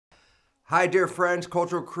Hi, dear friends,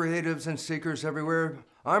 cultural creatives, and seekers everywhere.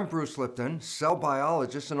 I'm Bruce Lipton, cell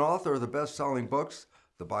biologist and author of the best-selling books,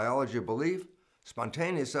 The Biology of Belief,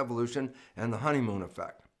 Spontaneous Evolution, and The Honeymoon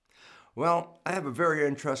Effect. Well, I have a very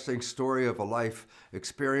interesting story of a life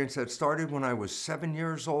experience that started when I was 7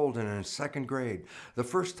 years old and in second grade. The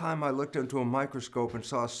first time I looked into a microscope and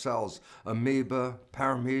saw cells, amoeba,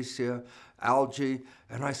 paramecia, algae,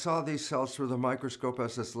 and I saw these cells through the microscope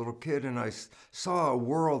as this little kid, and I saw a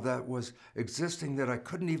world that was existing that I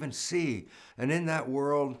couldn't even see. And in that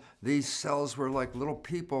world, these cells were like little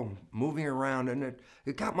people moving around, and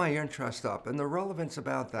it got my interest up. And the relevance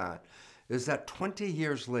about that is that 20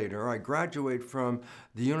 years later, I graduate from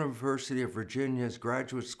the University of Virginia's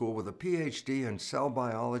graduate school with a Ph.D. in cell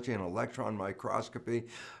biology and electron microscopy,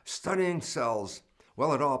 studying cells.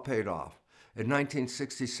 Well, it all paid off. In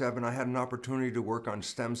 1967, I had an opportunity to work on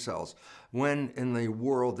stem cells, when in the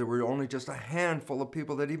world there were only just a handful of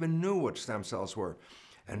people that even knew what stem cells were.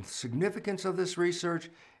 And the significance of this research,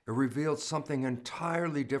 it revealed something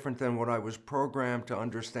entirely different than what I was programmed to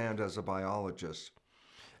understand as a biologist.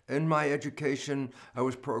 In my education, I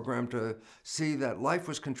was programmed to see that life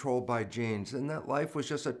was controlled by genes and that life was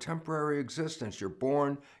just a temporary existence. You're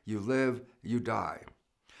born, you live, you die.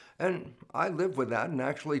 And I lived with that and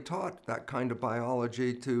actually taught that kind of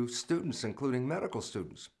biology to students, including medical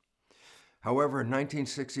students. However, in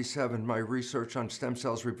 1967, my research on stem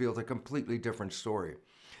cells revealed a completely different story.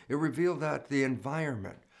 It revealed that the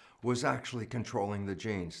environment was actually controlling the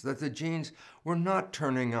genes, that the genes were not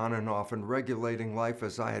turning on and off and regulating life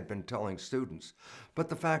as I had been telling students. But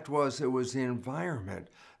the fact was, it was the environment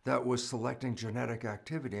that was selecting genetic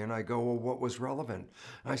activity. And I go, well, what was relevant?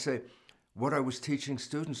 I say, what I was teaching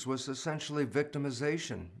students was essentially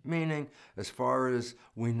victimization, meaning as far as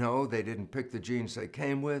we know, they didn't pick the genes they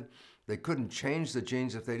came with. They couldn't change the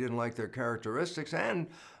genes if they didn't like their characteristics, and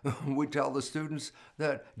we tell the students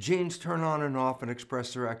that genes turn on and off and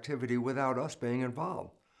express their activity without us being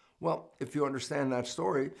involved. Well, if you understand that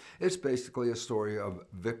story, it's basically a story of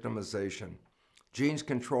victimization. Genes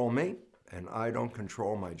control me, and I don't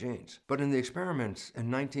control my genes. But in the experiments in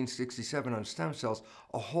 1967 on stem cells,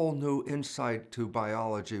 a whole new insight to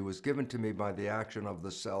biology was given to me by the action of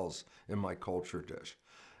the cells in my culture dish.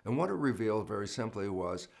 And what it revealed very simply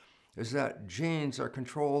is that genes are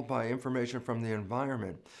controlled by information from the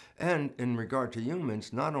environment. And in regard to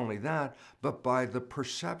humans, not only that, but by the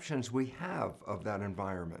perceptions we have of that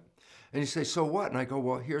environment. And you say, so what? And I go,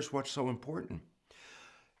 well, here's what's so important.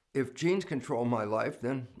 If genes control my life,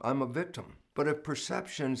 then I'm a victim. But if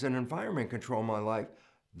perceptions and environment control my life,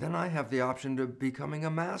 then I have the option to becoming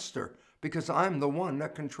a master, because I'm the one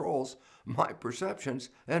that controls my perceptions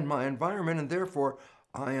and my environment, and therefore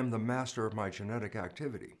I am the master of my genetic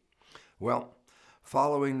activity. Well,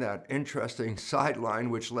 following that interesting sideline,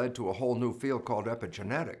 which led to a whole new field called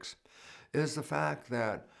epigenetics, is the fact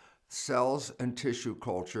that cells and tissue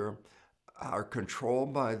culture are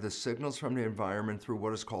controlled by the signals from the environment through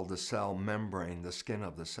what is called the cell membrane, the skin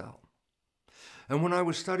of the cell. And when I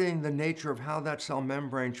was studying the nature of how that cell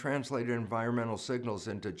membrane translated environmental signals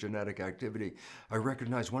into genetic activity, I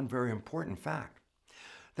recognized one very important fact,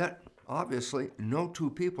 that obviously no two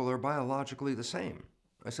people are biologically the same.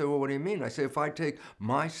 I say, well, what do you mean? I say, if I take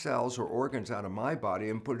my cells or organs out of my body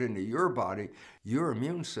and put it into your body, your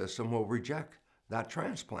immune system will reject that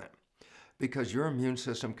transplant, because your immune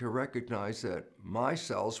system can recognize that my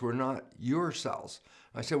cells were not your cells.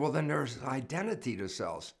 I said, well, then there's identity to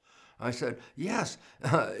cells. I said, yes,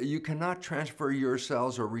 you cannot transfer your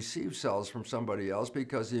cells or receive cells from somebody else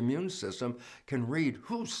because the immune system can read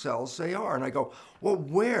whose cells they are. And I go, well,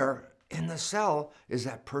 where in the cell is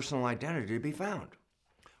that personal identity to be found?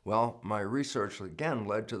 Well, my research again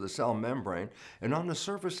led to the cell membrane, and on the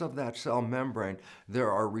surface of that cell membrane, there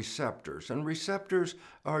are receptors, and receptors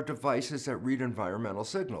are devices that read environmental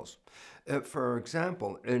signals. For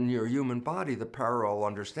example, in your human body, the parallel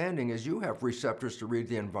understanding is you have receptors to read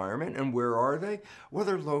the environment, and where are they? Well,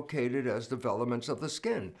 they're located as developments of the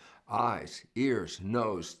skin. Eyes, ears,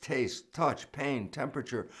 nose, taste, touch, pain,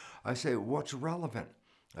 temperature. I say, what's relevant?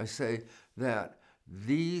 I say that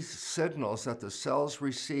these signals that the cells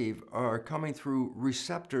receive are coming through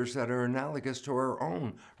receptors that are analogous to our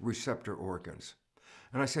own receptor organs.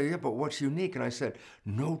 And I say, yeah, but what's unique? And I said,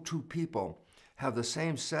 no two people have the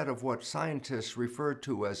same set of what scientists refer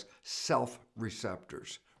to as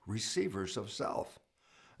self-receptors, receivers of self.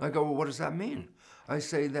 I go, well, what does that mean? I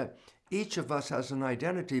say that each of us has an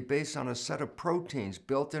identity based on a set of proteins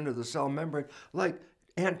built into the cell membrane, like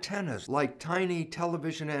antennas, like tiny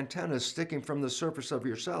television antennas sticking from the surface of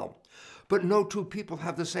your cell. But no two people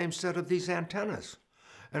have the same set of these antennas.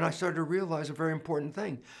 And I started to realize a very important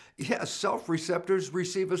thing. Yes, self receptors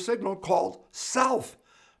receive a signal called self.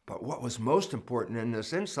 But what was most important in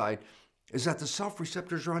this insight is that the self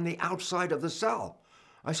receptors are on the outside of the cell.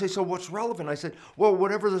 I say, so what's relevant? I said, well,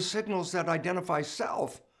 whatever the signals that identify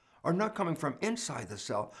self are not coming from inside the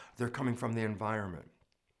cell, they're coming from the environment.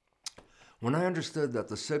 When I understood that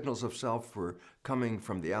the signals of self were coming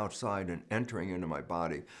from the outside and entering into my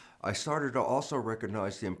body, I started to also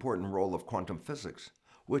recognize the important role of quantum physics,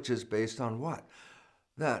 which is based on what?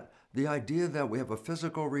 That the idea that we have a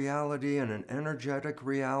physical reality and an energetic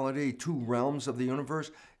reality, two realms of the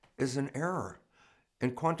universe, is an error.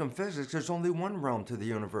 In quantum physics, there's only one realm to the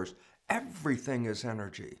universe. Everything is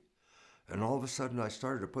energy. And all of a sudden, I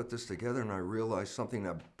started to put this together, and I realized something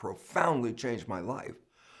that profoundly changed my life,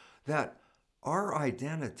 that our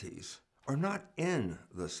identities are not in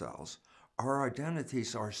the cells. Our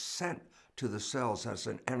identities are sent to the cells as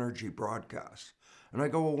an energy broadcast. And I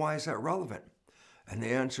go, well, why is that relevant? And the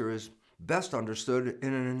answer is best understood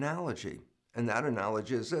in an analogy. And that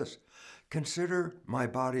analogy is this. Consider my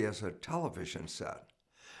body as a television set,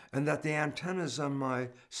 and that the antennas on my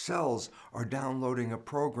cells are downloading a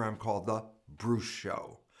program called the Bruce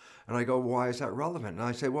Show. And I go, why is that relevant? And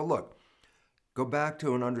I say, well, look, go back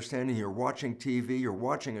to an understanding. You're watching TV, you're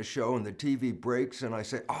watching a show, and the TV breaks, and I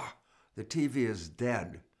say, the TV is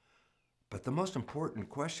dead. But the most important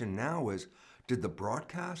question now is, did the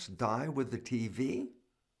broadcast die with the TV?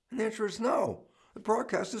 And the answer is no. The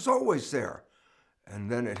broadcast is always there. And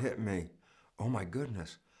then it hit me, oh my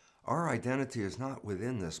goodness, our identity is not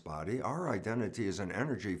within this body. Our identity is an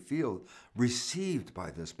energy field received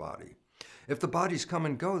by this body. If the bodies come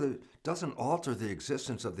and go, that doesn't alter the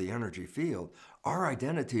existence of the energy field. Our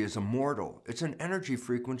identity is immortal. It's an energy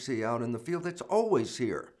frequency out in the field. It's always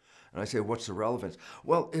here. And I say, what's the relevance?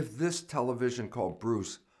 Well, if this television called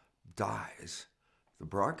Bruce dies, the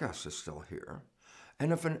broadcast is still here.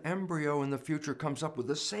 And if an embryo in the future comes up with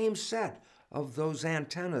the same set of those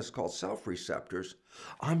antennas called self-receptors,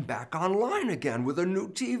 I'm back online again with a new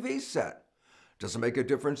TV set. Does it make a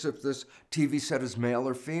difference if this TV set is male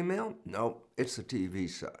or female? No, it's a TV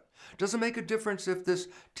set. Does it make a difference if this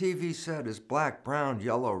TV set is black, brown,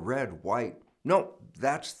 yellow, red, white? No,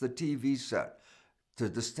 that's the TV set. To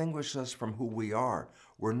distinguish us from who we are,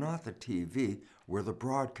 we're not the TV, we're the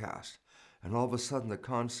broadcast. And all of a sudden, the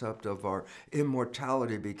concept of our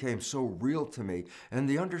immortality became so real to me. And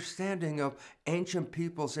the understanding of ancient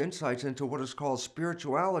people's insights into what is called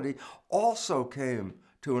spirituality also came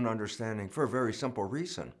to an understanding for a very simple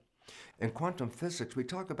reason. In quantum physics, we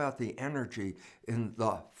talk about the energy in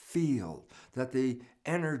the field, that the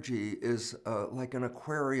energy is like an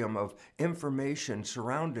aquarium of information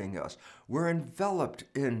surrounding us. We're enveloped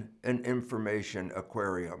in an information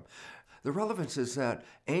aquarium. The relevance is that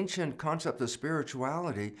ancient concept of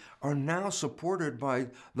spirituality are now supported by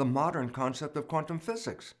the modern concept of quantum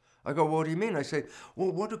physics. I go, well, what do you mean? I say,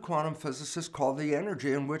 well, what do quantum physicists call the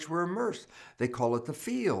energy in which we're immersed? They call it the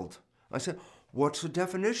field. I said, what's the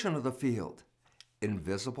definition of the field?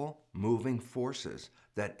 Invisible, moving forces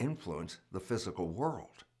that influence the physical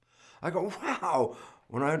world. I go, wow.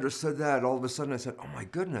 When I understood that, all of a sudden I said, oh my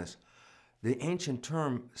goodness. The ancient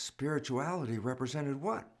term spirituality represented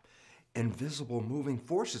what? Invisible moving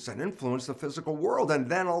forces that influence the physical world. And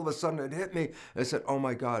then all of a sudden it hit me. I said, oh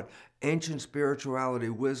my God, ancient spirituality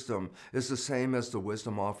wisdom is the same as the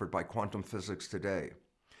wisdom offered by quantum physics today.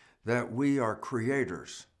 That we are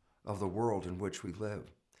creators of the world in which we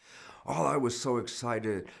live. I was so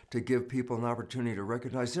excited to give people an opportunity to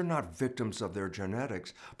recognize they're not victims of their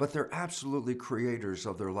genetics, but they're absolutely creators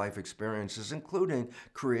of their life experiences, including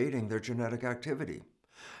creating their genetic activity.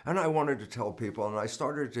 And I wanted to tell people, and I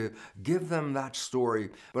started to give them that story.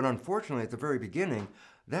 But unfortunately, at the very beginning,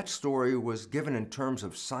 that story was given in terms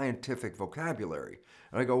of scientific vocabulary.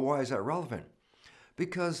 And I go, why is that relevant?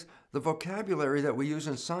 Because the vocabulary that we use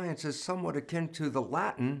in science is somewhat akin to the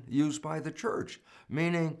Latin used by the church,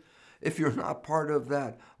 meaning if you're not part of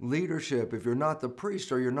that leadership, if you're not the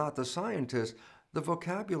priest or you're not the scientist, the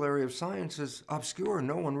vocabulary of science is obscure.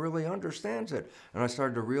 No one really understands it. And I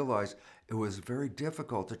started to realize it was very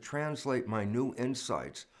difficult to translate my new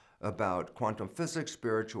insights about quantum physics,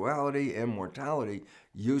 spirituality, immortality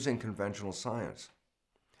using conventional science.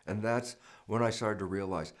 And that's when I started to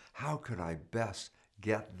realize, how could I best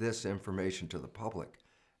get this information to the public?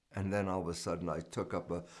 And then all of a sudden I took up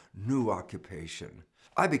a new occupation.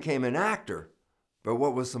 I became an actor. But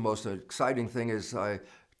what was the most exciting thing is I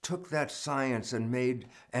took that science and made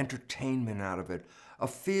entertainment out of it, a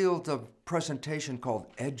field of presentation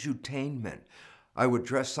called edutainment. I would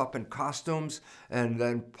dress up in costumes and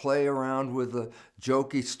then play around with the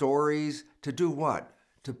jokey stories to do what?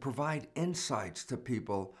 to provide insights to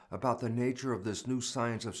people about the nature of this new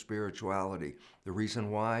science of spirituality. The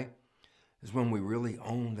reason why is when we really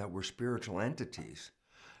own that we're spiritual entities,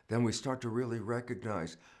 then we start to really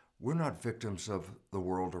recognize we're not victims of the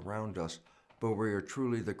world around us, but we are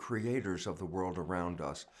truly the creators of the world around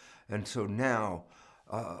us. And so now,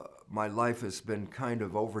 my life has been kind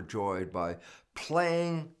of overjoyed by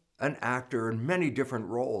playing an actor in many different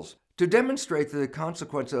roles. To demonstrate the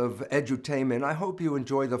consequence of edutainment, I hope you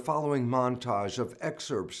enjoy the following montage of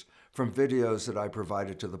excerpts from videos that I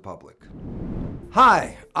provided to the public.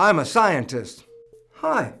 Hi, I'm a scientist.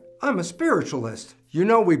 Hi, I'm a spiritualist. You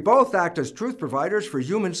know, we both act as truth providers for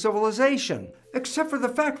human civilization, except for the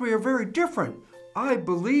fact we are very different. I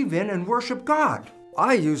believe in and worship God.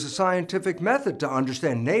 I use a scientific method to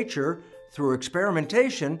understand nature through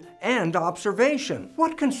experimentation and observation.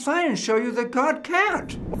 What can science show you that God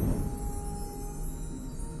can't?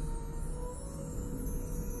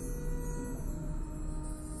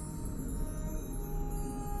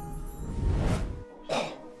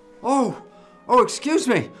 Oh, excuse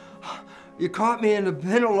me. You caught me in the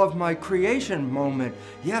middle of my creation moment.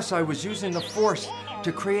 Yes, I was using the Force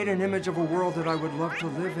to create an image of a world that I would love to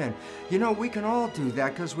live in. You know, we can all do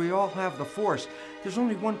that because we all have the Force. There's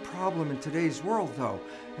only one problem in today's world, though,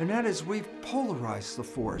 and that is we've polarized the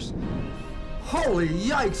Force. Holy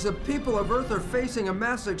yikes, the people of Earth are facing a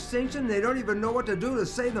mass extinction. They don't even know what to do to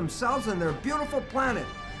save themselves and their beautiful planet.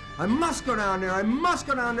 I must go down there. I must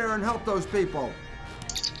go down there and help those people.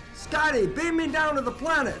 Scotty, beam me down to the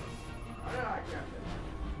planet.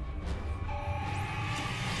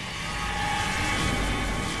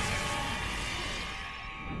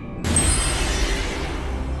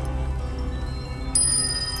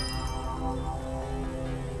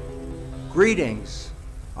 Greetings,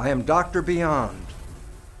 I am Dr. Beyond,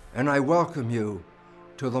 and I welcome you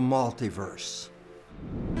to the multiverse.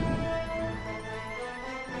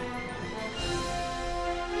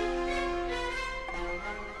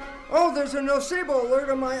 Oh, there's a nocebo alert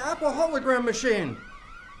on my Apple hologram machine.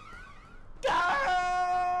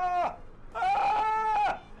 Oh,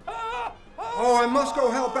 I must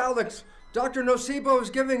go help Alex. Dr. Nocebo is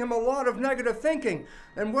giving him a lot of negative thinking.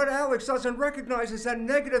 And what Alex doesn't recognize is that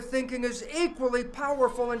negative thinking is equally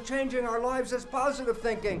powerful in changing our lives as positive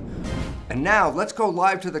thinking. And now, let's go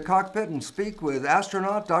live to the cockpit and speak with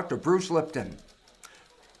astronaut Dr. Bruce Lipton.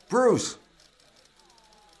 Bruce.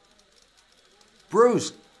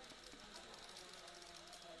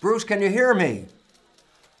 Bruce, can you hear me?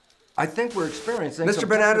 I think we're experiencing Mr.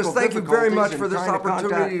 Bananas, thank you very much for this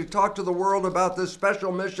opportunity to talk to the world about this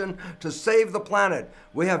special mission to save the planet.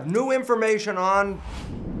 We have new information on...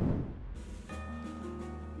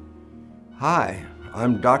 Hi,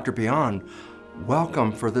 I'm Dr. Beyond.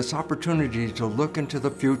 Welcome for this opportunity to look into the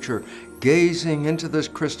future. Gazing into this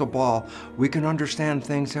crystal ball, we can understand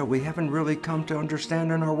things that we haven't really come to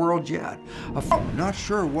understand in our world yet. Not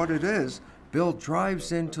sure what it is. Bill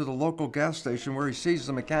drives into the local gas station where he sees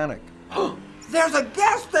the mechanic. There's a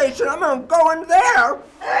gas station! I'm gonna go in there!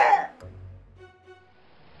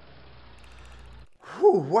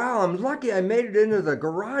 Whew, wow, I'm lucky I made it into the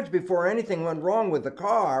garage before anything went wrong with the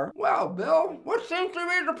car. Well, Bill, what seems to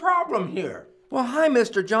be the problem here? Well, hi,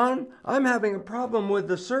 Mr. John. I'm having a problem with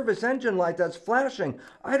the service engine light that's flashing.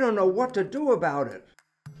 I don't know what to do about it.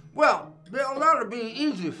 Well, Bill, that'll be an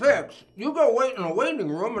easy fix. You go wait in the waiting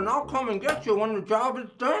room and I'll come and get you when the job is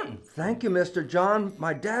done. Thank you, Mr. John.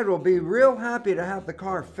 My dad will be real happy to have the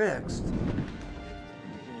car fixed.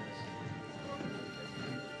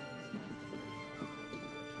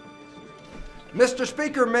 Mr.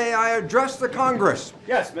 Speaker, may I address the Congress?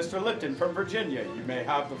 Yes, Mr. Lipton from Virginia. You may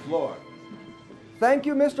have the floor. Thank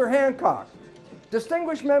you, Mr. Hancock.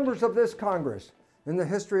 Distinguished members of this Congress, in the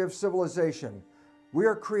history of civilization, we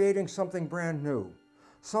are creating something brand new,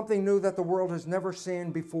 something new that the world has never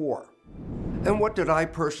seen before. And what did I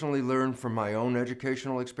personally learn from my own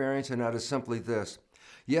educational experience? And that is simply this.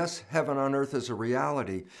 Yes, heaven on earth is a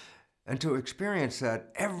reality. And to experience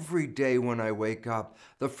that every day when I wake up,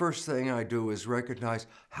 the first thing I do is recognize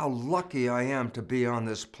how lucky I am to be on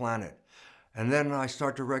this planet. And then I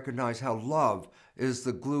start to recognize how love is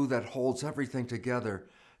the glue that holds everything together.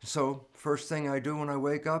 So first thing I do when I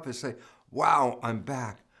wake up is say, wow, I'm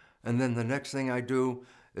back. And then the next thing I do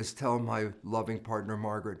is tell my loving partner,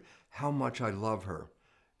 Margaret, how much I love her.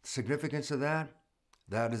 The significance of that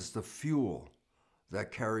is the fuel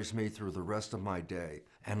that carries me through the rest of my day.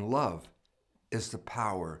 And love is the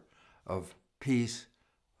power of peace,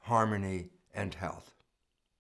 harmony, and health.